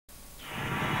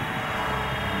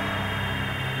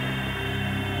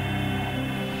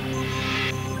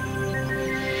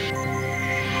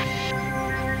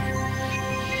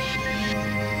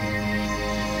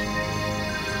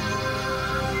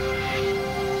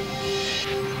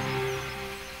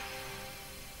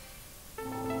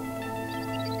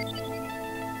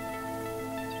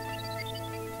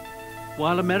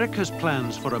While America's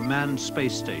plans for a manned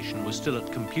space station were still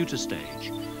at computer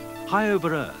stage, high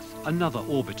over Earth, another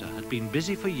orbiter had been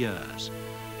busy for years.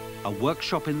 A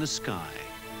workshop in the sky.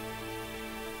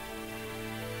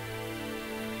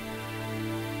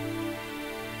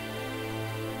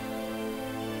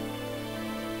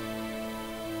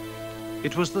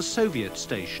 It was the Soviet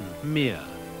station, Mir.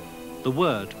 The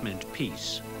word meant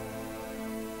peace.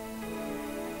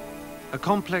 A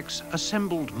complex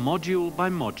assembled module by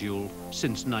module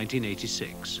since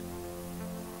 1986.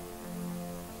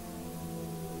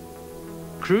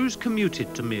 Crews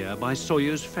commuted to Mir by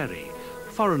Soyuz ferry.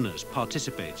 Foreigners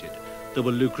participated. There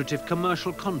were lucrative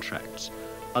commercial contracts.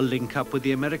 A link-up with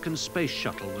the American space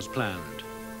shuttle was planned.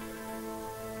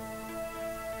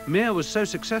 Mir was so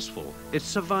successful, it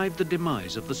survived the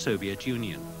demise of the Soviet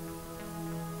Union.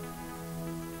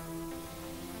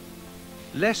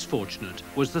 Less fortunate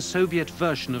was the Soviet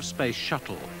version of space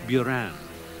shuttle, Buran.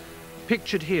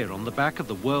 Pictured here on the back of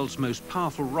the world's most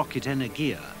powerful rocket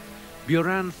Energia,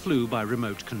 Buran flew by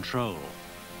remote control.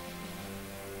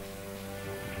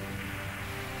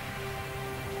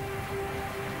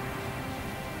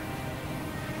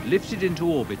 Lifted into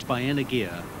orbit by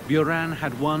Energia, Buran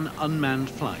had one unmanned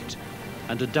flight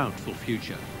and a doubtful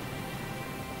future.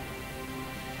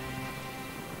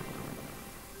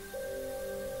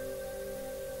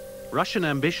 Russian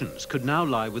ambitions could now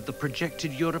lie with the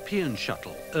projected European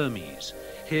shuttle, Hermes,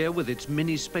 here with its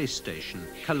mini space station,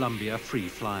 Columbia Free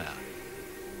Flyer.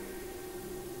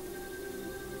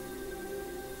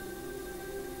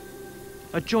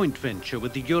 A joint venture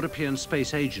with the European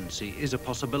Space Agency is a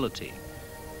possibility.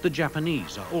 The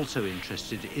Japanese are also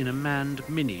interested in a manned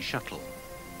mini shuttle.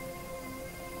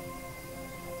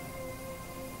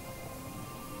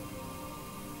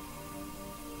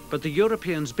 But the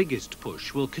Europeans' biggest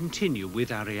push will continue with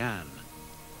Ariane.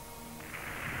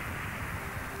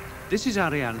 This is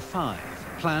Ariane 5,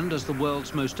 planned as the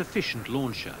world's most efficient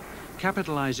launcher,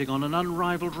 capitalizing on an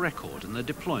unrivaled record in the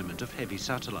deployment of heavy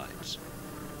satellites.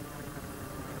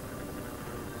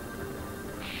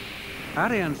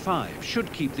 Ariane 5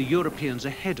 should keep the Europeans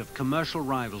ahead of commercial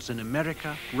rivals in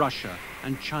America, Russia,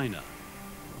 and China.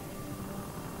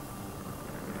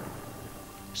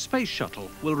 Space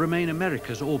Shuttle will remain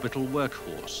America's orbital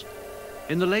workhorse.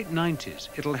 In the late 90s,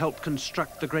 it'll help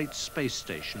construct the great space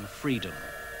station, Freedom.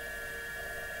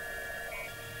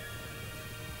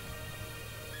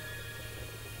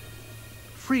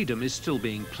 Freedom is still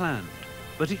being planned,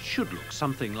 but it should look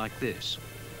something like this.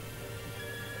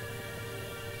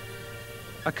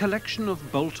 A collection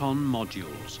of bolt-on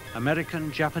modules,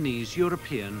 American, Japanese,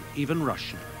 European, even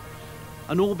Russian.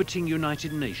 An orbiting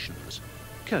United Nations,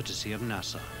 courtesy of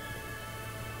NASA.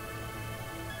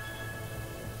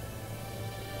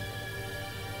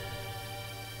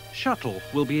 Shuttle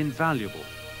will be invaluable,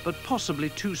 but possibly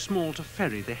too small to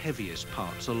ferry the heaviest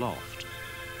parts aloft.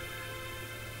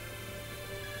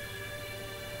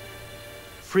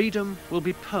 Freedom will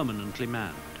be permanently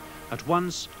manned, at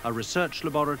once a research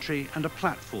laboratory and a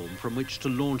platform from which to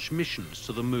launch missions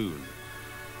to the moon.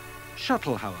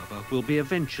 Shuttle, however, will be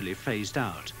eventually phased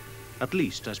out, at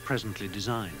least as presently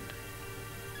designed.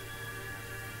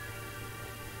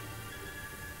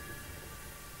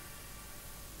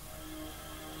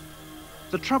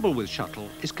 The trouble with Shuttle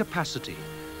is capacity.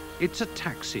 It's a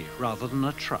taxi rather than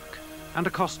a truck, and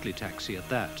a costly taxi at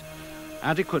that,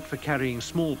 adequate for carrying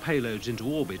small payloads into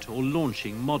orbit or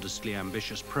launching modestly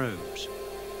ambitious probes.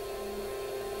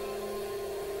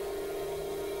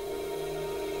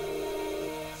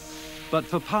 But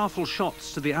for powerful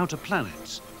shots to the outer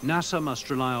planets, NASA must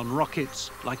rely on rockets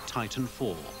like Titan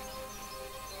IV.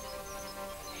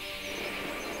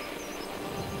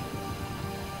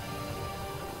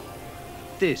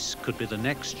 This could be the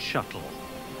next shuttle.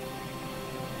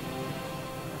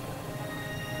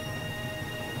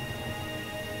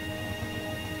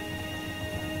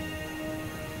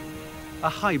 A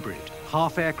hybrid,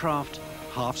 half aircraft,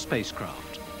 half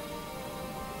spacecraft.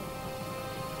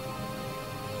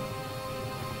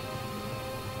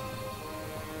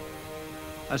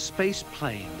 A space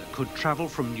plane that could travel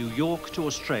from New York to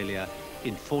Australia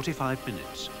in 45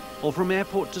 minutes, or from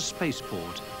airport to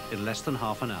spaceport in less than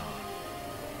half an hour.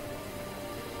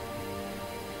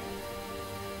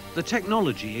 The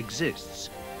technology exists.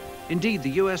 Indeed,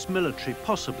 the US military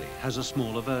possibly has a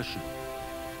smaller version.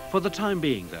 For the time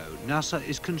being, though, NASA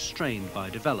is constrained by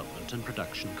development and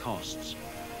production costs.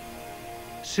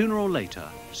 Sooner or later,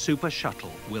 Super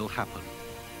Shuttle will happen,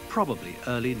 probably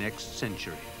early next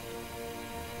century.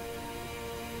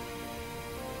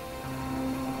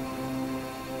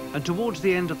 And towards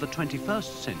the end of the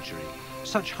 21st century,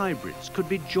 such hybrids could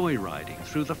be joyriding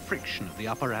through the friction of the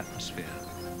upper atmosphere.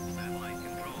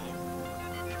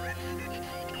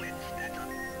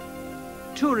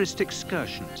 Tourist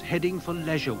excursions heading for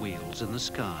leisure wheels in the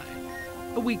sky.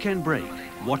 A weekend break,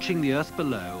 watching the Earth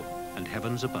below and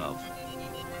heavens above.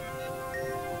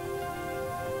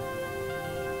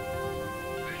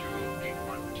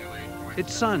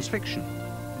 It's science fiction,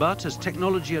 but as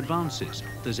technology advances,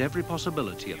 there's every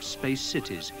possibility of space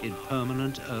cities in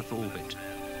permanent Earth orbit.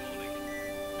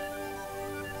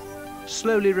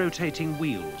 Slowly rotating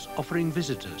wheels offering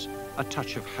visitors a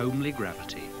touch of homely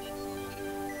gravity.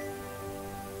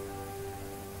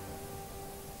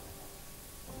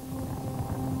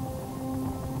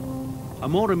 A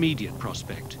more immediate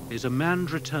prospect is a manned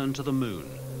return to the moon,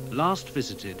 last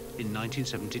visited in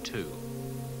 1972.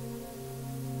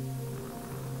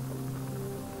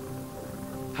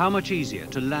 How much easier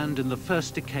to land in the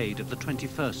first decade of the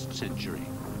 21st century.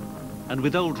 And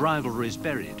with old rivalries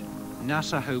buried,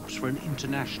 NASA hopes for an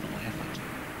international effort.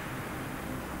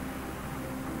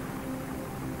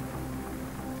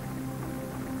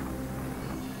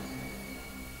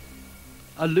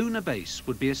 A lunar base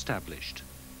would be established.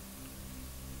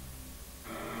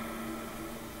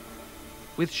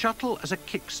 With Shuttle as a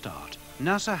kickstart,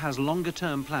 NASA has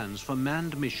longer-term plans for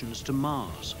manned missions to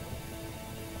Mars.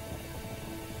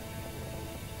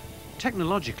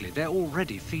 Technologically, they're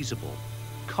already feasible.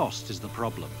 Cost is the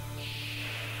problem.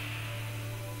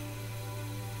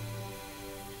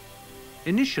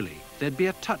 Initially, there'd be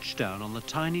a touchdown on the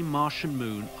tiny Martian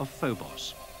moon of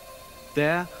Phobos.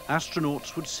 There,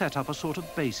 astronauts would set up a sort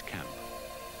of base camp.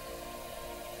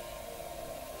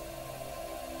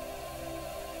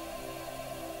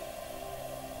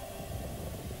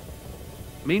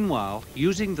 Meanwhile,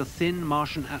 using the thin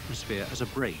Martian atmosphere as a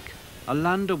brake, a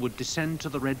lander would descend to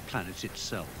the red planet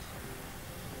itself.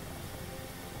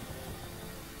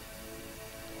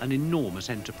 An enormous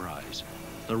enterprise.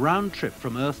 The round trip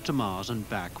from Earth to Mars and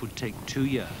back would take 2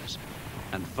 years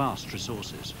and vast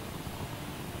resources.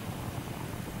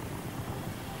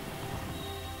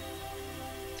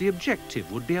 The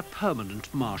objective would be a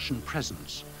permanent Martian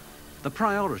presence. The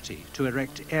priority to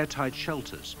erect airtight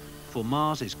shelters, for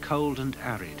Mars is cold and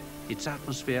arid, its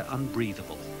atmosphere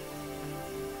unbreathable.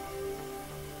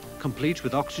 Complete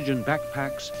with oxygen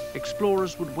backpacks,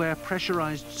 explorers would wear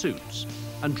pressurized suits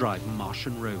and drive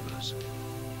Martian rovers.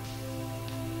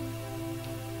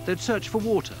 They'd search for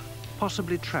water,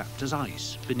 possibly trapped as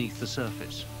ice beneath the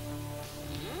surface.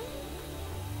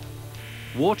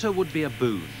 Water would be a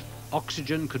boon.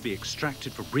 Oxygen could be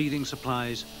extracted for breathing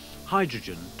supplies,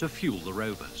 hydrogen to fuel the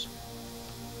rovers.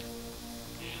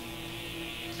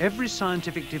 Every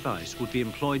scientific device would be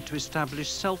employed to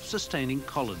establish self-sustaining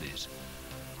colonies.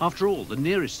 After all, the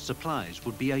nearest supplies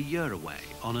would be a year away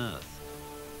on Earth.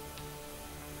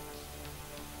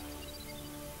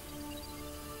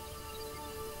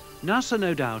 NASA,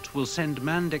 no doubt, will send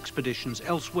manned expeditions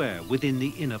elsewhere within the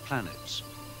inner planets.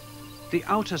 The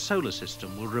outer solar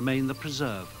system will remain the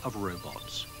preserve of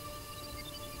robots.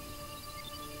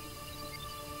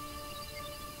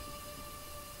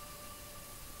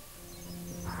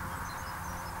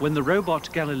 When the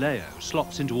robot Galileo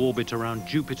slots into orbit around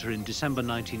Jupiter in December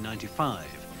 1995,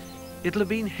 it'll have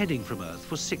been heading from Earth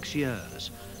for 6 years,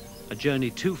 a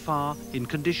journey too far in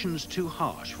conditions too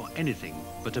harsh for anything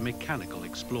but a mechanical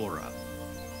explorer.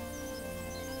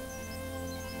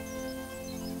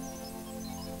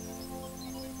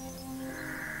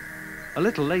 A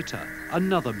little later,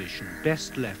 another mission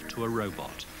best left to a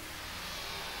robot.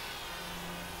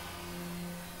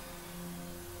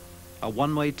 A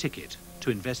one-way ticket to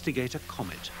investigate a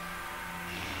comet.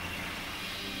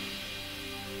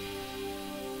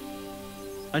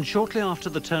 And shortly after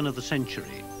the turn of the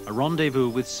century, a rendezvous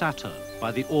with Saturn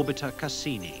by the orbiter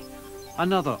Cassini,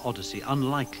 another odyssey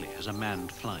unlikely as a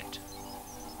manned flight.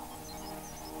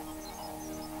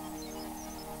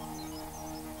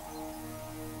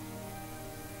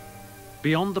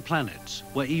 Beyond the planets,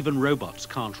 where even robots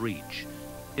can't reach,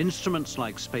 instruments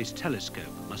like Space Telescope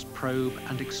must probe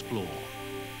and explore.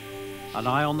 An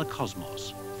eye on the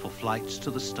cosmos for flights to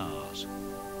the stars.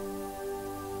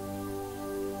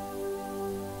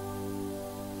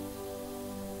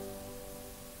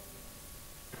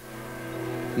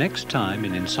 Next time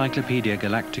in Encyclopedia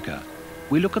Galactica,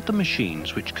 we look at the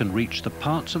machines which can reach the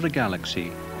parts of the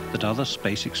galaxy that other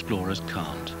space explorers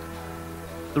can't.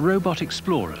 The robot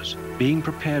explorers being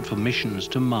prepared for missions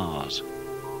to Mars.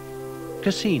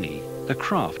 Cassini, the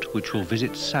craft which will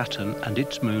visit Saturn and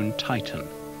its moon Titan.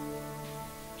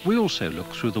 We also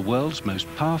look through the world's most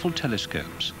powerful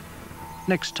telescopes.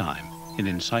 Next time in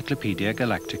Encyclopedia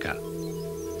Galactica.